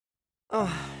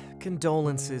Oh,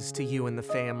 condolences to you and the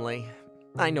family.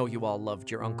 I know you all loved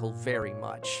your uncle very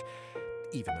much,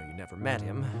 even though you never met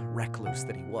him, recluse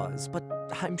that he was, but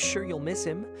I'm sure you'll miss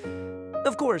him.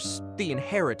 Of course, the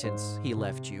inheritance he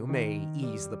left you may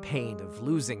ease the pain of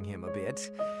losing him a bit.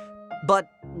 But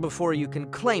before you can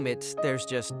claim it, there's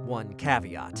just one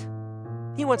caveat.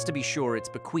 He wants to be sure it's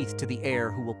bequeathed to the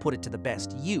heir who will put it to the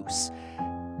best use.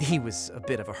 He was a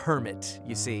bit of a hermit,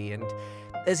 you see, and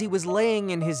as he was laying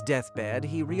in his deathbed,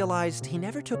 he realized he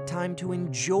never took time to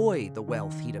enjoy the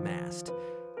wealth he'd amassed.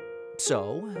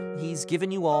 So, he's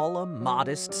given you all a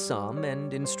modest sum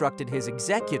and instructed his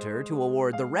executor to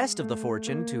award the rest of the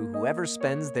fortune to whoever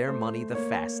spends their money the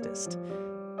fastest.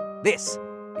 This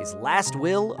is Last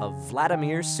Will of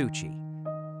Vladimir Suchy.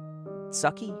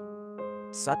 Suchy?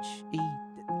 Suchy?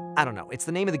 I don't know. It's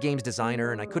the name of the game's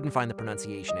designer, and I couldn't find the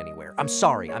pronunciation anywhere. I'm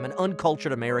sorry, I'm an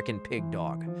uncultured American pig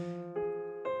dog.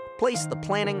 Place the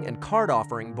planning and card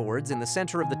offering boards in the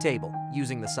center of the table,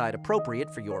 using the side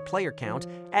appropriate for your player count,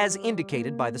 as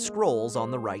indicated by the scrolls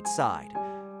on the right side.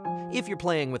 If you're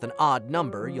playing with an odd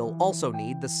number, you'll also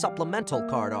need the supplemental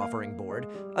card offering board,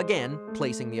 again,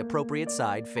 placing the appropriate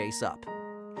side face up.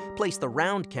 Place the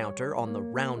round counter on the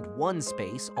round 1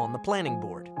 space on the planning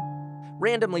board.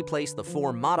 Randomly place the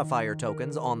 4 modifier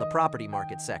tokens on the property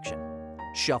market section.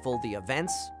 Shuffle the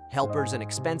events, helpers and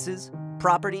expenses,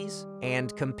 properties,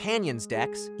 and companions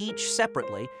decks, each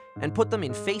separately, and put them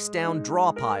in face-down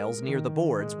draw piles near the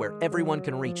boards where everyone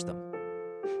can reach them.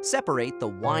 Separate the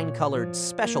wine-colored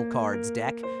special cards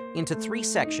deck into 3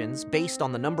 sections based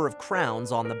on the number of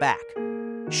crowns on the back.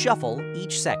 Shuffle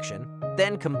each section,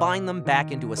 then combine them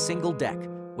back into a single deck,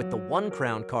 with the 1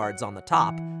 crown cards on the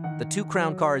top, the 2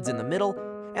 crown cards in the middle,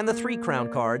 and the 3 crown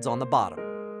cards on the bottom.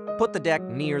 Put the deck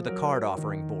near the card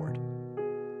offering board.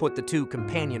 Put the 2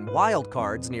 companion wild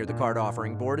cards near the card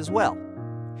offering board as well.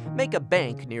 Make a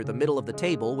bank near the middle of the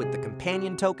table with the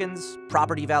companion tokens,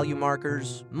 property value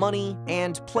markers, money,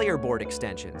 and player board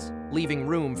extensions, leaving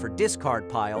room for discard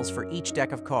piles for each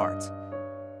deck of cards.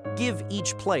 Give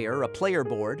each player a player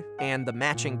board and the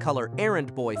matching color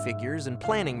errand boy figures and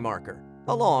planning marker,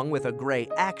 along with a gray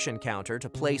action counter to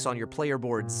place on your player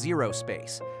board's 0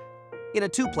 space. In a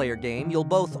 2-player game, you'll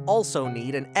both also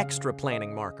need an extra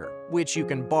planning marker, which you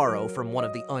can borrow from one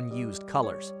of the unused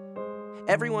colors.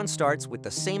 Everyone starts with the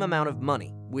same amount of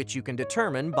money, which you can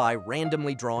determine by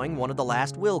randomly drawing one of the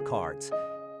last will cards.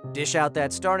 Dish out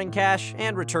that starting cash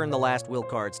and return the last will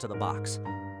cards to the box.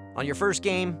 On your first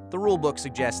game, the rulebook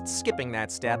suggests skipping that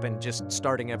step and just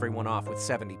starting everyone off with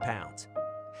 70 pounds.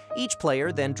 Each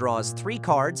player then draws 3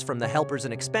 cards from the helpers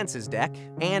and expenses deck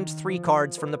and 3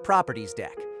 cards from the properties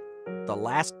deck. The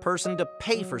last person to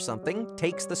pay for something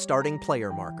takes the starting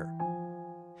player marker.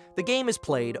 The game is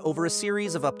played over a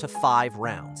series of up to 5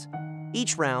 rounds.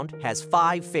 Each round has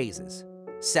 5 phases: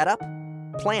 setup,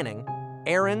 planning,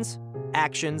 errands,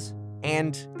 actions,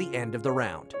 and the end of the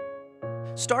round.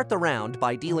 Start the round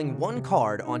by dealing 1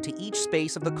 card onto each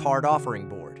space of the card offering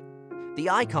board. The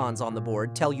icons on the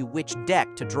board tell you which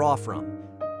deck to draw from.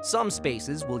 Some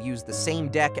spaces will use the same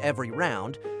deck every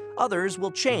round. Others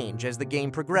will change as the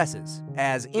game progresses,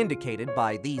 as indicated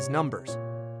by these numbers.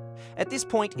 At this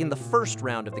point in the first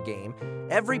round of the game,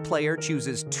 every player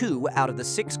chooses 2 out of the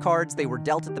 6 cards they were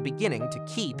dealt at the beginning to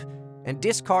keep, and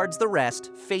discards the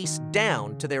rest face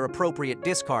down to their appropriate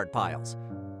discard piles.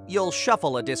 You'll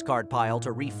shuffle a discard pile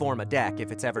to reform a deck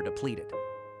if it's ever depleted.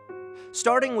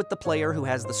 Starting with the player who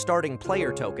has the starting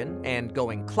player token, and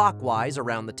going clockwise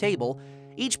around the table,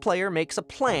 each player makes a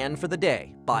plan for the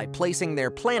day by placing their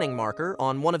planning marker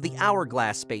on one of the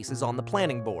hourglass spaces on the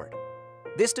planning board.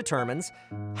 This determines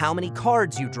how many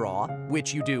cards you draw,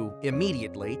 which you do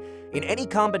immediately, in any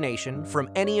combination from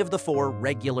any of the 4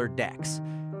 regular decks.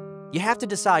 You have to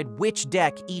decide which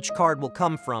deck each card will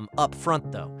come from up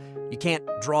front, though. You can't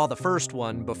draw the first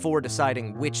one before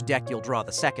deciding which deck you'll draw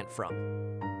the second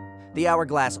from. The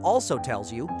hourglass also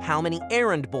tells you how many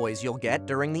errand boys you'll get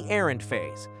during the errand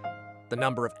phase, the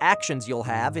number of actions you'll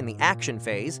have in the action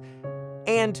phase,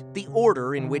 and the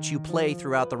order in which you play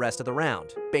throughout the rest of the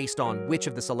round, based on which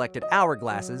of the selected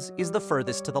hourglasses is the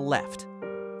furthest to the left.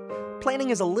 Planning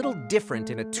is a little different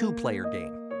in a 2-player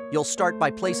game. You'll start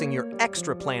by placing your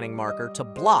extra planning marker to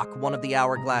block one of the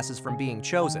hourglasses from being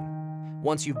chosen.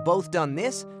 Once you've both done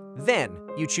this, then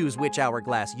you choose which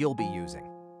hourglass you'll be using.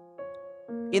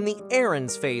 In the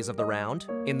errands phase of the round,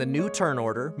 in the new turn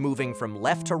order, moving from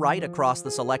left to right across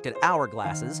the selected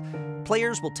hourglasses,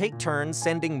 players will take turns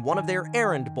sending one of their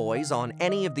errand boys on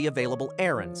any of the available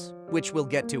errands, which we'll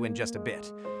get to in just a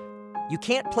bit. You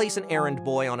can't place an errand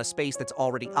boy on a space that's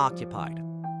already occupied.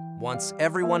 Once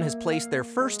everyone has placed their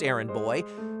first errand boy,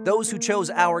 those who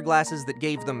chose hourglasses that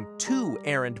gave them 2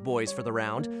 errand boys for the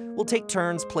round will take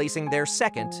turns placing their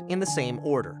second in the same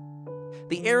order.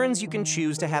 The errands you can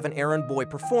choose to have an errand boy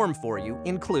perform for you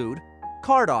include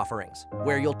card offerings,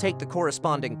 where you'll take the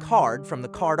corresponding card from the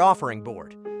card offering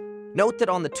board. Note that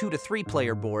on the 2 to 3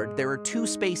 player board, there are 2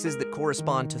 spaces that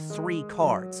correspond to 3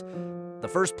 cards. The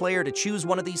first player to choose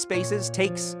one of these spaces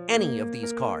takes any of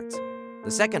these cards. The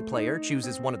second player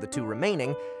chooses one of the 2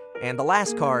 remaining, and the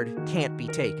last card can't be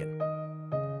taken.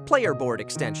 Player board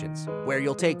extensions, where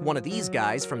you'll take one of these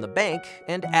guys from the bank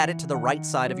and add it to the right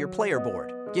side of your player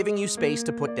board, giving you space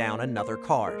to put down another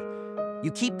card. You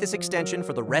keep this extension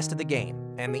for the rest of the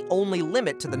game, and the only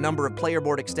limit to the number of player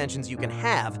board extensions you can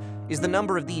have is the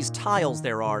number of these tiles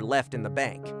there are left in the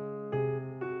bank.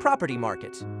 Property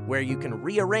Market, where you can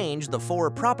rearrange the 4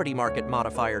 Property Market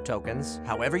modifier tokens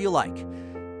however you like.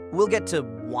 We'll get to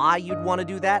why you'd want to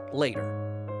do that later.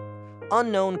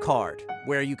 Unknown Card,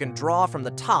 where you can draw from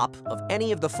the top of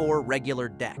any of the 4 regular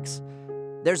decks.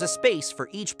 There's a space for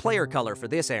each player color for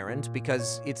this errand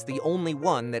because it's the only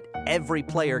one that every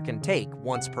player can take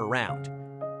once per round.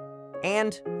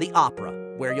 And the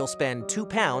Opera, where you'll spend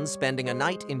 £2 spending a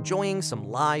night enjoying some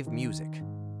live music.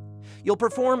 You'll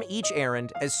perform each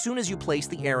errand as soon as you place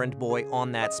the errand boy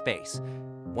on that space.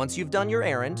 Once you've done your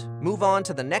errand, move on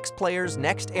to the next player's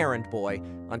next errand boy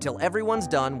until everyone's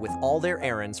done with all their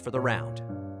errands for the round.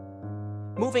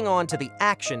 Moving on to the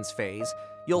actions phase,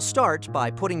 you'll start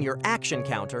by putting your action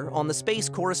counter on the space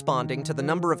corresponding to the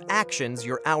number of actions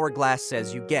your hourglass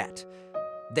says you get.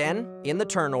 Then, in the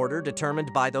turn order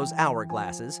determined by those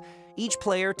hourglasses, each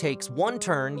player takes 1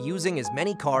 turn using as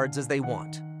many cards as they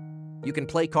want. You can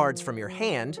play cards from your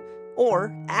hand,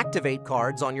 or activate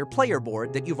cards on your player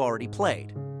board that you've already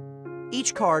played.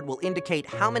 Each card will indicate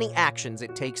how many actions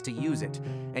it takes to use it,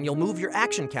 and you'll move your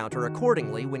action counter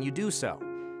accordingly when you do so.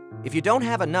 If you don't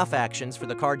have enough actions for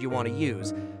the card you want to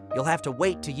use, you'll have to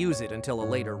wait to use it until a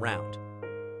later round.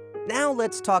 Now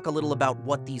let's talk a little about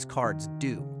what these cards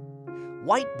do.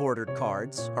 White bordered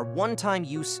cards are one-time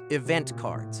use event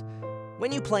cards.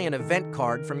 When you play an event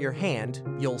card from your hand,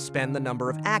 you'll spend the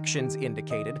number of actions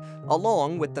indicated,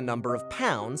 along with the number of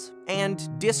pounds, and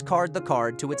discard the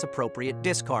card to its appropriate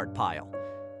discard pile.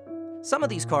 Some of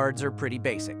these cards are pretty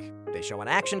basic. They show an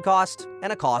action cost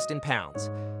and a cost in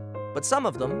pounds. But some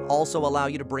of them also allow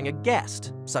you to bring a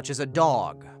guest, such as a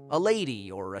dog, a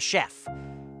lady, or a chef.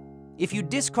 If you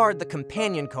discard the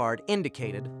companion card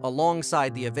indicated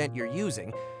alongside the event you're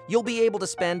using, you'll be able to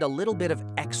spend a little bit of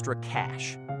extra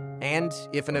cash. And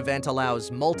if an event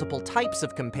allows multiple types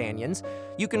of companions,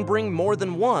 you can bring more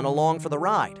than one along for the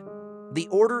ride. The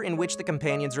order in which the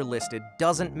companions are listed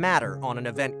doesn't matter on an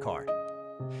event card.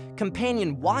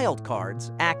 Companion wild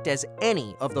cards act as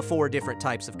any of the 4 different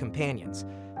types of companions.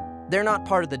 They're not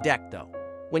part of the deck, though.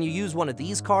 When you use one of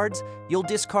these cards, you'll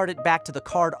discard it back to the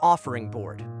card offering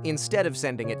board, instead of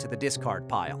sending it to the discard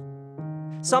pile.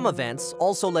 Some events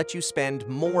also let you spend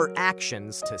more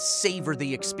actions to savor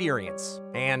the experience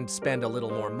and spend a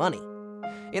little more money.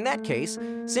 In that case,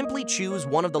 simply choose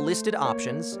one of the listed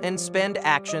options and spend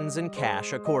actions and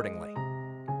cash accordingly.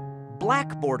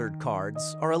 Black bordered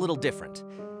cards are a little different.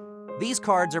 These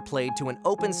cards are played to an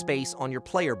open space on your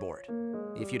player board.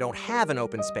 If you don't have an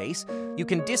open space, you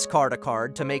can discard a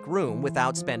card to make room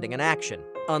without spending an action,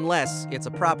 unless it's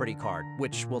a property card,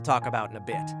 which we'll talk about in a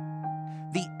bit.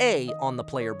 The A on the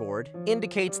player board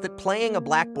indicates that playing a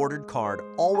black bordered card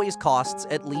always costs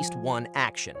at least 1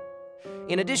 action.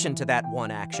 In addition to that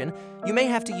 1 action, you may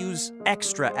have to use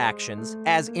extra actions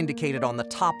as indicated on the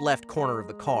top left corner of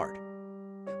the card.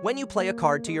 When you play a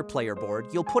card to your player board,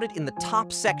 you'll put it in the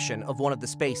top section of one of the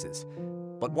spaces.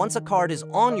 But once a card is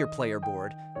on your player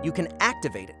board, you can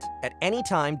activate it at any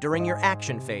time during your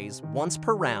action phase once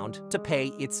per round to pay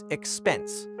its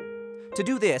expense. To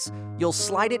do this, you'll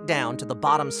slide it down to the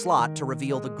bottom slot to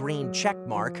reveal the green check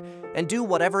mark and do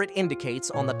whatever it indicates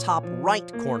on the top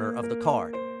right corner of the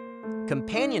card.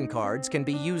 Companion cards can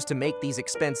be used to make these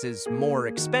expenses more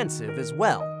expensive as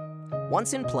well.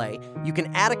 Once in play, you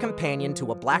can add a companion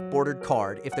to a black bordered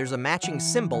card if there's a matching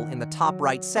symbol in the top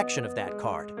right section of that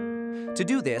card. To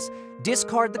do this,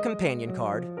 discard the companion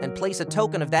card and place a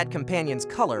token of that companion's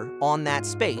color on that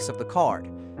space of the card.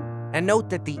 And note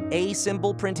that the A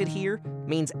symbol printed here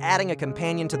means adding a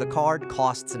companion to the card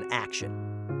costs an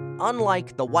action.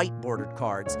 Unlike the white bordered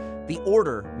cards, the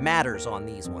order matters on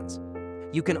these ones.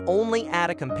 You can only add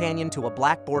a companion to a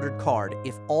black bordered card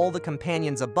if all the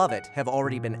companions above it have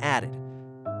already been added.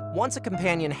 Once a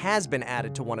companion has been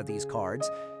added to one of these cards,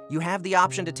 you have the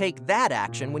option to take that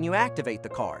action when you activate the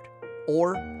card.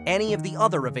 or any of the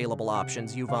other available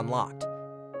options you've unlocked.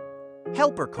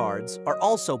 Helper cards are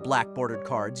also black-bordered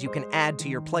cards you can add to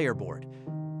your player board.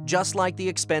 Just like the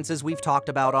expenses we've talked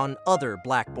about on other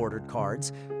black-bordered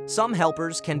cards, some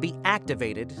helpers can be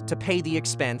activated to pay the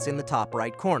expense in the top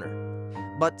right corner.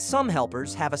 But some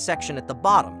helpers have a section at the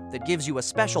bottom that gives you a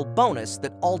special bonus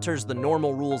that alters the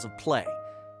normal rules of play.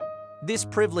 This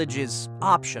privilege is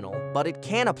optional, but it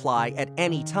can apply at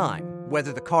any time,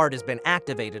 whether the card has been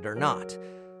activated or not.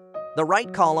 The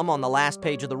right column on the last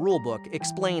page of the rulebook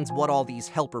explains what all these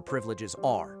helper privileges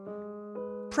are.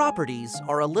 Properties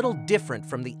are a little different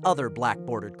from the other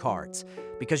black-bordered cards,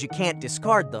 because you can't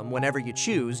discard them whenever you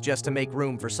choose just to make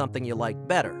room for something you like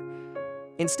better.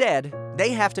 Instead,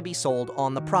 they have to be sold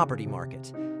on the property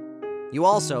market. You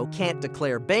also can't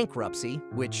declare bankruptcy,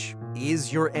 which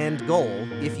is your end goal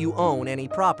if you own any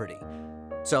property.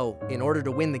 So, in order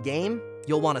to win the game,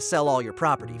 you'll want to sell all your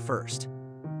property first.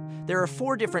 There are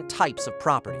 4 different types of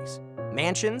properties: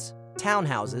 mansions,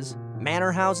 townhouses,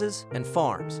 manor houses, and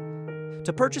farms.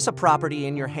 To purchase a property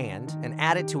in your hand and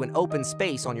add it to an open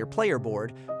space on your player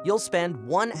board, you'll spend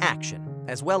 1 action,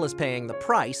 as well as paying the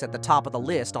price at the top of the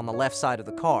list on the left side of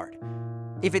the card.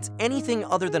 If it's anything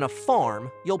other than a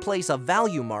farm, you'll place a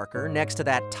value marker next to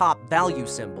that top value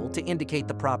symbol to indicate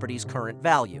the property's current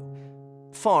value.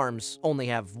 Farms only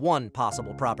have 1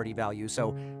 possible property value,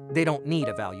 so they don't need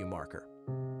a value marker.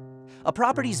 A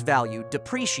property's value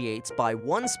depreciates by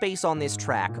 1 space on this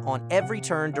track on every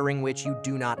turn during which you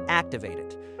do not activate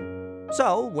it.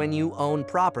 So, when you own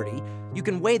property, you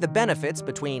can weigh the benefits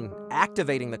between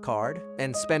activating the card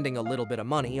and spending a little bit of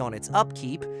money on its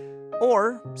upkeep,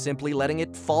 or simply letting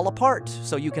it fall apart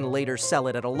so you can later sell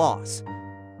it at a loss.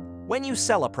 When you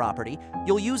sell a property,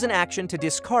 you'll use an action to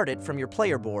discard it from your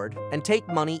player board and take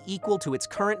money equal to its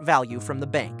current value from the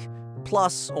bank,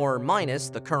 plus or minus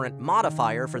the current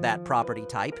modifier for that property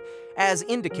type, as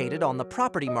indicated on the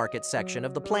property market section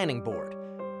of the planning board.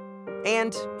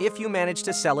 And if you manage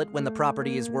to sell it when the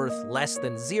property is worth less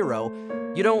than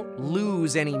 0, you don't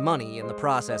lose any money in the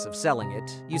process of selling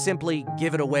it, you simply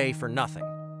give it away for nothing.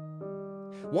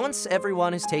 Once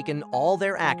everyone has taken all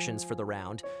their actions for the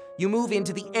round, you move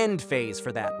into the end phase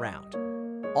for that round.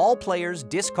 All players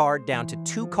discard down to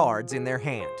 2 cards in their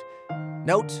hand.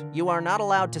 Note, you are not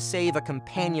allowed to save a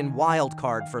companion wild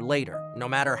card for later, no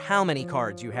matter how many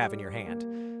cards you have in your hand.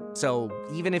 So,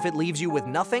 even if it leaves you with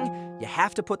nothing, you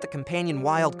have to put the companion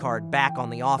wild card back on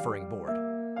the offering board.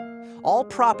 All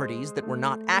properties that were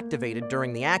not activated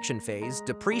during the action phase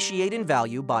depreciate in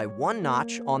value by 1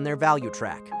 notch on their value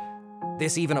track.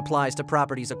 This even applies to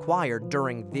properties acquired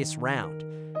during this round.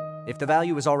 If the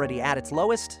value is already at its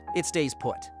lowest, it stays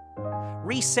put.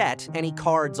 Reset any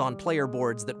cards on player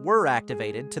boards that were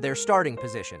activated to their starting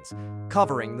positions,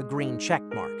 covering the green check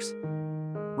marks.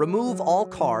 Remove all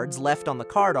cards left on the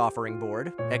card offering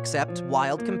board, except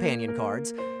wild companion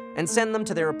cards, and send them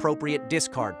to their appropriate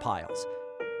discard piles.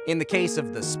 In the case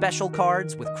of the special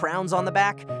cards with crowns on the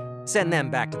back, send them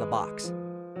back to the box.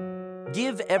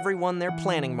 Give everyone their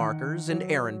planning markers and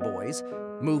errand boys,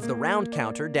 move the round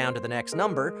counter down to the next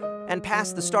number, and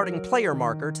pass the starting player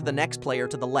marker to the next player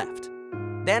to the left.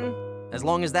 Then, as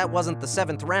long as that wasn't the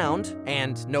 7th round,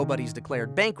 and nobody's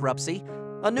declared bankruptcy,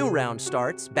 a new round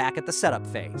starts back at the setup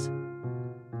phase.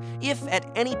 If at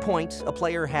any point a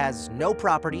player has no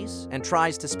properties and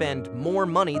tries to spend more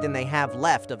money than they have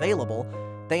left available,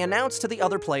 they announce to the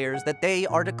other players that they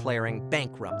are declaring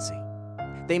bankruptcy.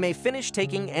 They may finish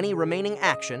taking any remaining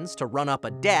actions to run up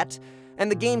a debt, and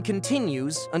the game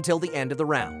continues until the end of the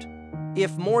round.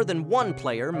 If more than 1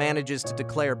 player manages to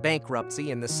declare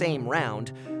bankruptcy in the same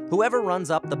round, whoever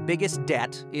runs up the biggest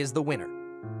debt is the winner.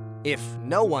 If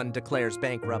no one declares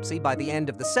bankruptcy by the end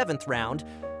of the 7th round,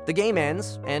 the game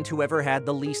ends and whoever had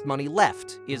the least money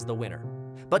left is the winner.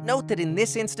 But note that in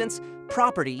this instance,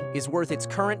 property is worth its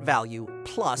current value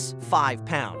plus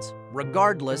 £5,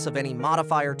 regardless of any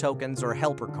modifier tokens or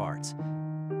helper cards.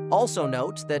 Also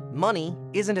note that money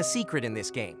isn't a secret in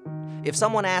this game. If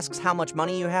someone asks how much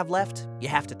money you have left, you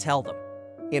have to tell them.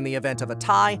 In the event of a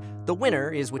tie, the winner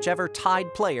is whichever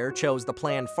tied player chose the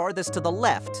plan farthest to the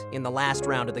left in the last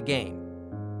round of the game.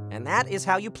 And that is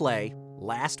how you play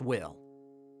Last Will.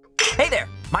 Hey there,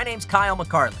 my name's Kyle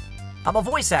McCarlin. I'm a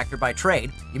voice actor by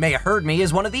trade. You may have heard me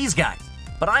as one of these guys.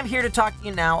 But I'm here to talk to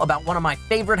you now about one of my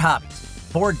favorite hobbies,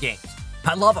 board games.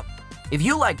 I love them. If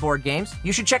you like board games,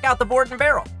 you should check out The Board and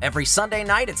Barrel every Sunday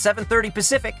night at 7:30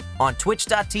 Pacific on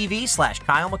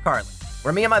twitch.tv/Kyle McCarlin,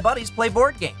 where me and my buddies play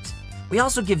board games. We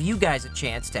also give you guys a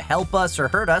chance to help us or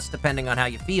hurt us, depending on how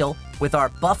you feel, with our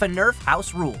Buff and Nerf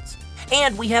house rules.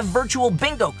 And we have virtual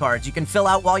bingo cards you can fill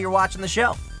out while you're watching the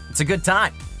show. It's a good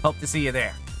time. Hope to see you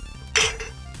there.